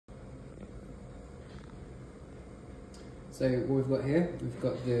So what we've got here, we've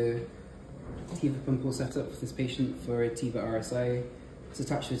got the TIVA pump all set up for this patient for a TIVA RSI. It's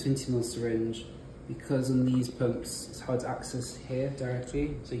attached to a 20ml syringe. Because on these pumps it's hard to access here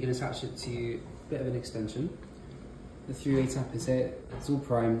directly, so you can attach it to a bit of an extension. The 3-way tap is here, it's all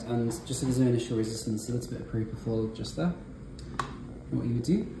primed, and just so there's no initial resistance, a little bit of propofol just there. And what you would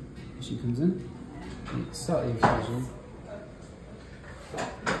do, patient comes in, you start the infusion,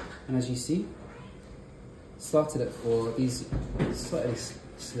 and as you see, started at 4, these slightly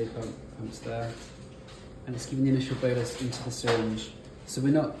slow pumps there, and it's giving the initial bolus into the syringe. So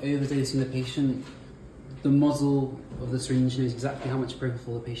we're not overdosing the patient. The muzzle of the syringe knows exactly how much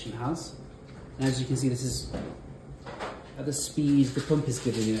propofol the patient has. And as you can see, this is at the speed the pump is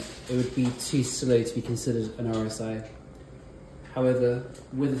giving it, it would be too slow to be considered an RSI. However,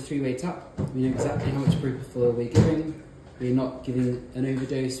 with a 3-way tap, we know exactly how much propofol we're giving. We're not giving an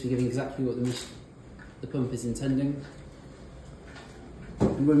overdose, we're giving exactly what the pump is intending.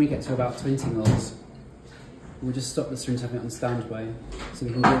 And when we get to about 20 mils, we'll just stop the syringe, having it on standby, so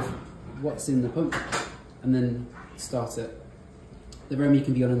we can give what's in the pump and then start it. The REMI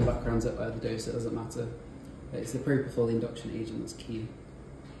can be on in the background at either dose, it doesn't matter. It's the propofol, the induction agent, that's key.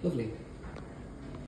 Lovely.